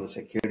bit on the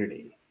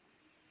security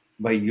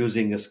by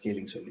using a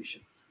scaling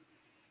solution,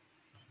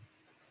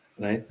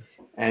 right?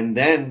 And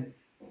then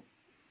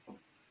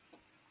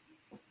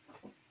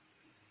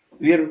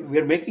we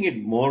are making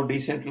it more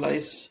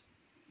decentralized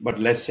but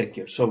less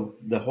secure. So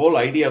the whole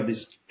idea of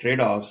these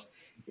trade-offs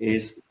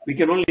is we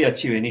can only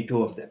achieve any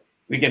two of them.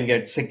 We can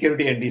get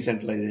security and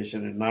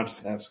decentralization and not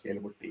have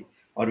scalability,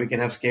 or we can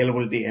have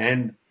scalability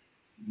and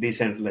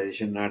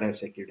decentralization, not have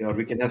security, or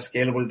we can have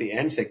scalability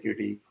and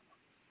security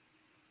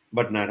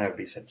but not have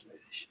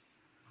decentralization,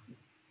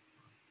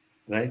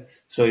 right?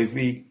 So if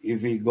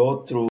we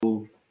go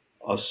through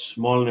a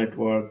small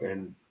network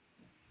and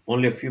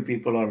only a few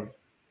people are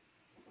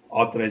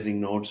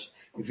authorizing nodes,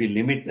 if we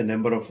limit the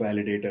number of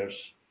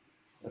validators,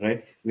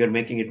 right, we are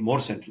making it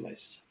more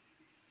centralized.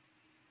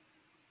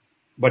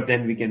 But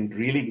then we can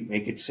really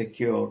make it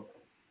secure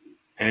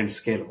and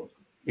scalable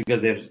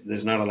because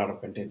there's not a lot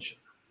of contention.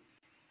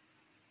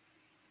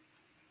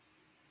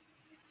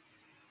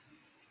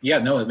 Yeah,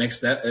 no, it makes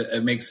sense.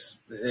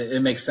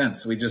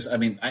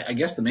 I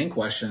guess the main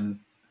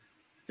question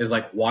is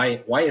like,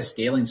 why is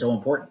scaling so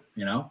important?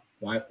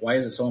 Why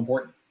is it so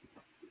important?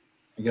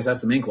 I guess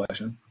that's the main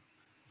question.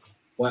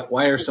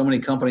 Why are so many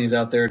companies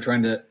out there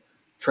trying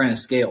to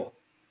scale?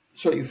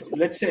 So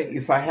let's say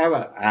if I have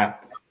an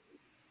app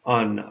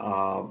on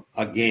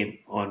a game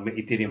on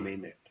Ethereum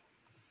mainnet,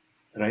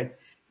 right?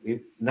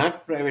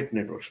 Not private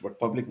networks, but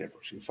public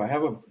networks. If I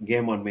have a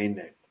game on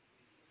mainnet,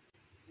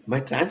 my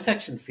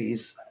transaction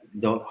fees,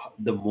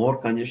 the more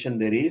congestion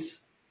there is,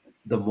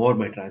 the more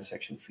my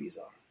transaction fees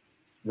are.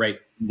 Right.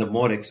 The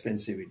more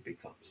expensive it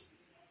becomes.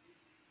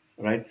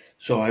 Right?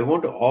 So I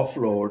want to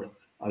offload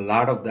a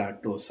lot of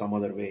that to some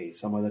other way,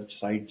 some other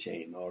side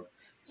chain or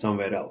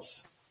somewhere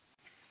else.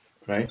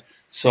 Right?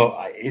 So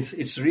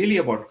it's really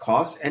about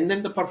cost and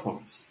then the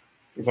performance.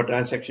 If a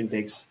transaction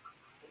takes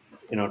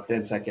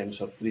 10 seconds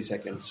or 3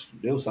 seconds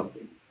to do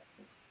something,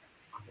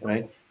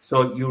 right?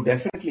 So you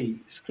definitely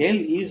scale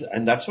is,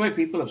 and that's why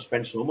people have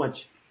spent so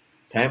much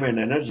time and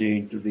energy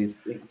into these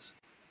things.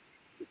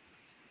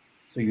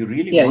 So you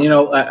really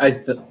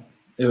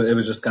it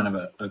was just kind of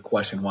a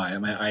question why. I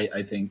mean,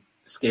 I think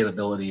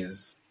scalability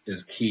is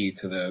key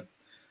to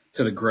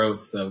the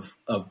growth of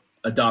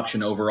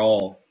adoption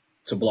overall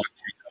to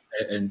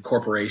blockchain and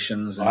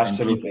corporations and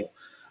people.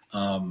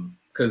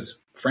 Because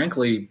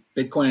frankly,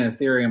 Bitcoin and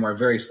Ethereum are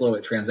very slow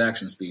at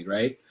transaction speed,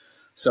 right?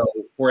 So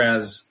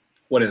whereas,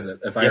 what is it?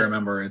 If I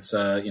remember, it's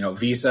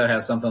Visa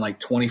has something like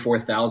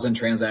 24,000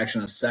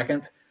 transactions a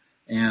second,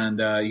 and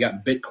you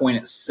got Bitcoin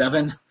at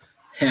 7,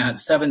 not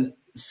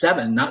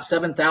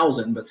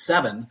 7,000, but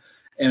 7,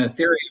 and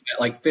Ethereum at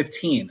like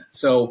 15.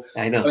 So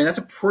I know. I mean, that's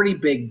a pretty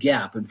big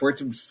gap, and for it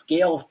to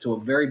scale to a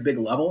very big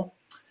level,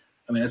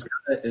 I mean,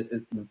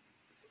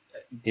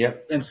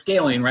 and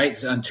scaling,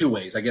 right, on two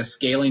ways. I guess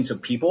scaling to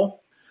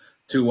people,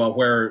 to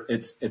where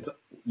it's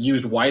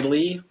used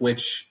widely,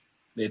 which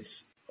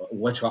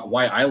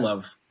why I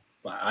love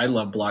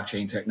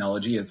blockchain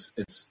technology.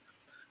 It's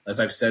as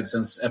I've said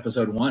since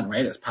episode 1,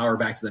 right? It's power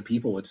back to the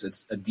people.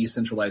 It's a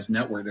decentralized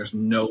network. There's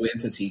no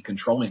entity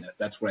controlling it.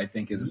 That's what I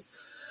think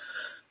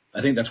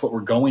that's what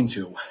we're going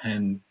to.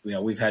 And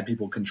we've had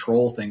people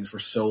control things for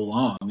so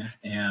long,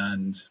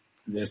 and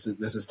this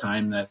is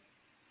time that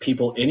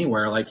people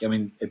anywhere,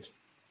 it's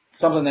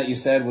something that you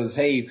said was,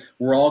 hey,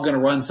 we're all going to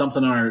run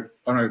something on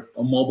our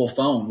mobile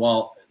phone.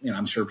 Well,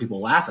 I'm sure people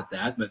laugh at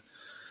that, but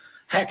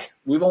heck,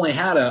 we've only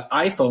had an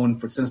iPhone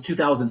since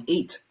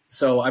 2008.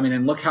 So, I mean,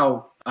 and look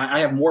how I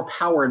have more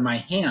power in my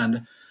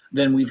hand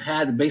than we've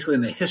had basically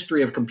in the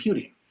history of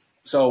computing.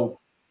 So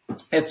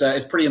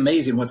it's pretty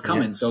amazing what's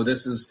coming. Yeah. So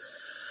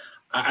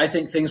I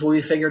think things will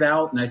be figured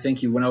out. And I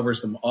think you went over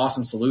some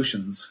awesome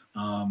solutions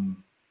and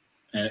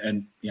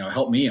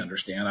help me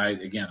understand.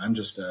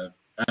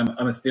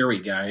 I'm a theory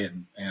guy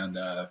and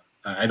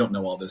I don't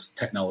know all this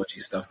technology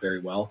stuff very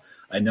well.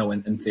 I know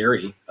in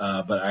theory,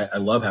 but I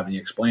love having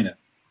you explain it.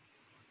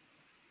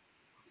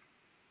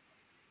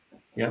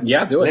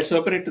 Yeah, do it. Let's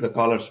open it to the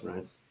callers,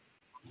 Brian.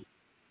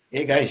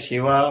 Hey guys,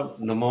 Shiva,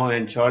 Namo,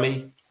 and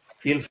Charlie,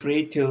 feel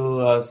free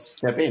to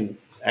step in.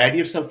 Add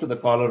yourself to the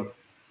caller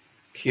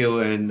queue,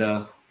 and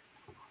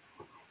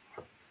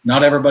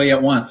not everybody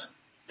at once.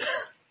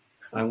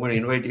 I'm going to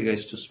invite you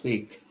guys to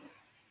speak.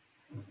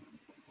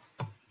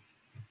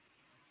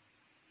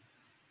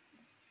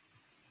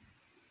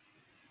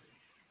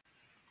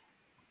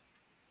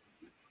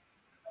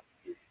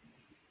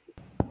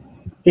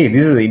 Hey,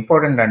 this is an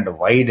important and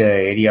wide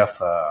area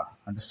of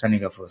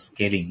understanding of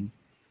scaling.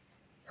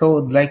 So,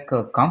 like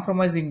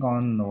compromising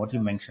on what you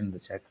mentioned in the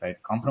chat,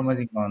 right?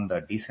 Compromising on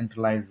the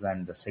decentralized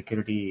and the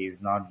security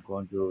is not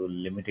going to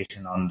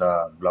limitation on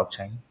the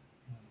blockchain.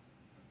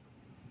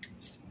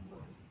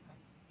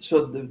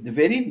 So the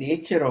very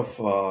nature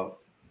of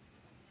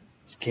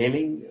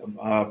scaling,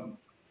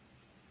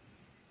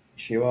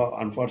 Shiva,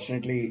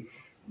 unfortunately,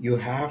 you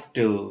have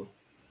to,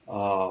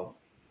 uh,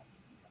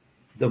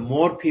 the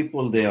more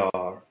people there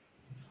are,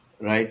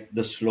 right,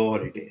 the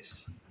slower it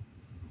is,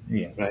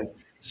 Yeah. right?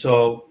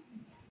 So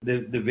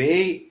the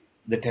way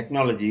the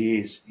technology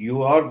is,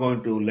 you are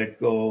going to let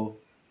go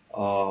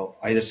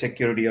either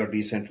security or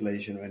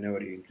decentralization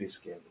whenever you increase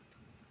scale.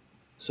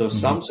 So Hmm.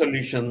 some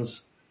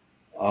solutions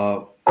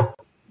uh,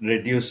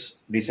 reduce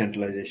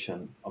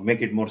decentralization or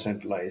make it more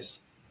centralized,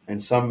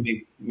 and some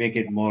make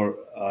it more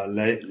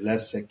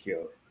less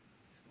secure.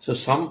 So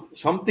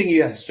something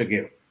you has to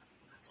give,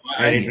 So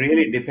and it I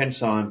really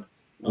depends on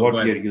oh, go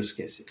what your ahead. use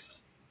case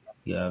is.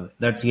 Yeah,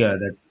 that's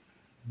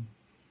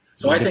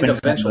So it I think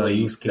depends on the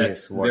use eventually that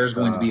case. What there's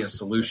going to be a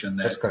solution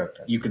That's that correct.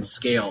 you can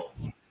scale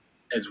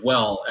as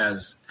well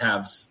as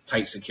have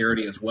tight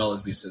security as well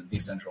as be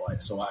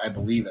decentralized. So I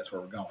believe that's where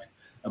we're going.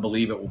 I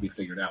believe it will be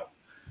figured out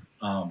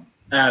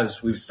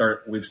as we've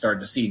started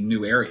to see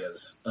new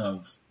areas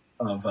of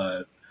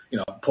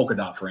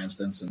Polkadot, for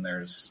instance, and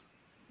there's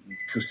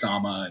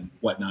Kusama and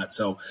whatnot.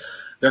 So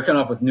they're coming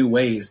up with new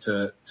ways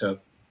to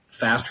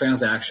fast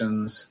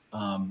transactions,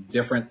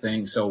 different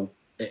things. So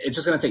it's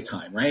just going to take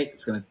time, right?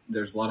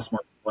 There's a lot of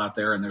smart people out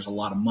there, and there's a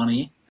lot of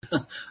money.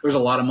 There's a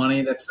lot of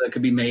money that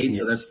could be made.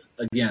 So Yes.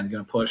 that's again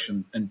going to push,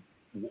 and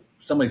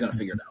somebody's going to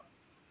figure it out.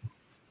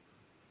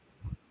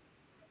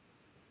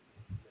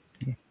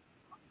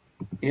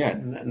 Yeah.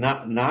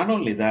 Not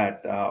only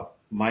that,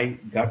 my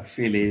gut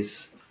feel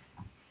is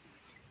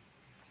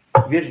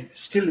we're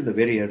still in the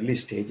very early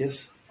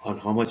stages on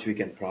how much we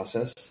can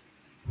process,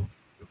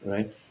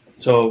 right?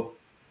 So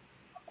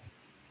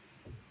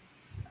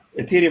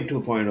Ethereum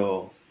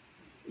 2.0,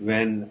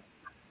 when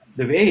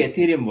the way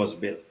Ethereum was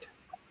built,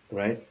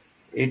 right?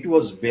 It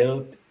was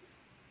built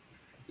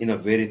in a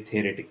very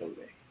theoretical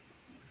way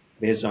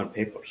based on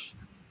papers.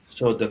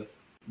 So the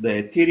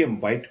Ethereum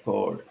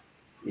bytecode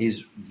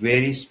is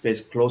very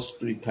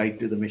closely tied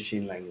to the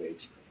machine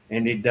language,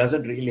 and it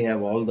doesn't really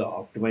have all the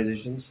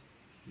optimizations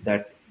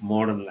that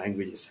modern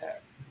languages have.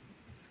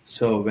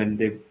 So when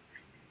they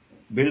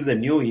build the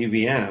new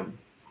EVM,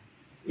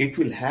 it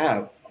will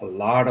have a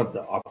lot of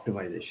the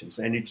optimizations,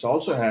 and it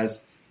also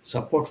has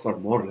support for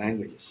more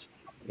languages.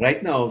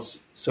 Right now,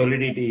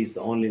 Solidity is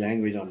the only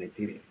language on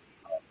Ethereum,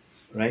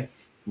 right?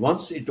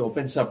 Once it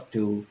opens up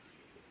to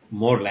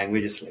more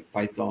languages like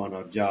Python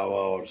or Java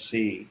or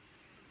C,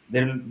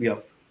 there will be a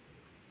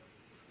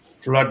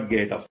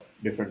floodgate of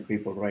different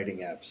people writing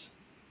apps,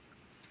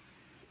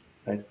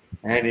 right?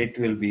 And it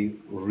will be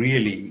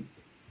really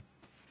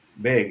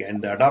big,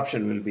 and the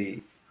adoption will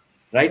be.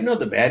 Right now,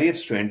 the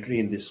barriers to entry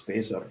in this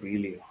space are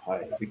really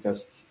high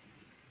because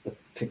the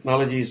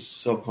technology is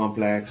so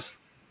complex.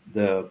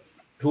 The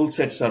tool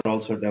sets are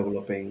also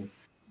developing.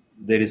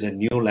 There is a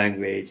new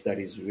language that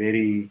is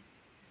very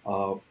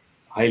uh,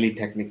 highly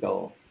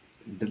technical.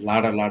 A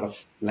lot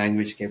of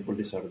language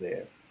capabilities are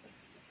there.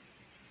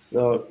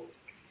 So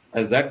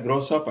as that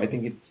grows up, I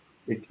think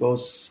it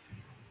goes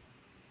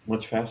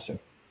much faster.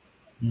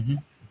 Hmm.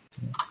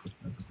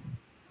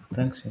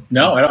 Thanks.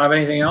 No, I don't have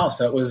anything else.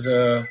 That was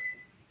I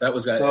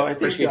So I think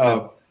appreciate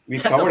the we covered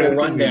technical everything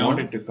we rundown.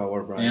 wanted to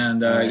cover,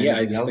 Brian. And yeah, I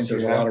Anything just think else you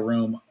there's a lot have? of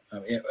room.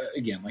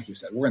 Again, like you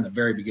said, we're in the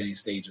very beginning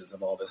stages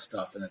of all this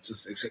stuff, and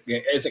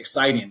it's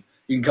exciting.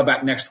 You can come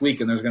back next week,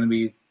 and there's going to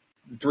be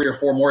 3 or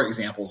 4 more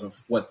examples of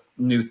what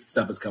new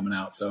stuff is coming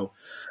out. So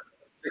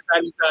it's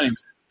exciting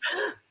times.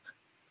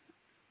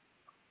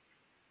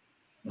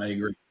 I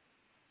agree.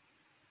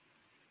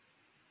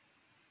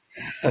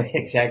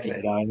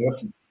 Exactly.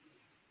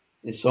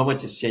 No, so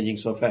much is changing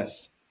so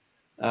fast.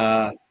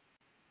 Uh,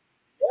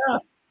 Yeah.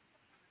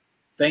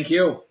 Thank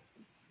you.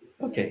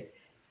 okay.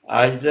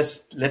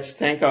 Let's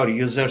thank our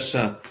users.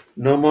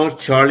 No more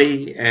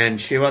Charlie and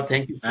Shiva.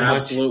 Thank you so much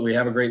Absolutely.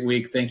 Have a great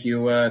week. Thank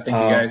you. Thank you,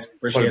 guys. for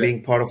Appreciate it.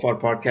 being part of our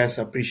podcast.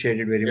 Appreciate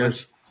it very much.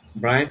 Cheers.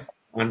 Brian,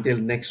 until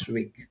next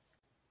week.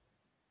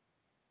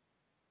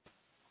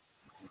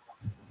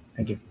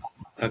 Thank you.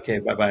 Okay.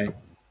 Bye bye.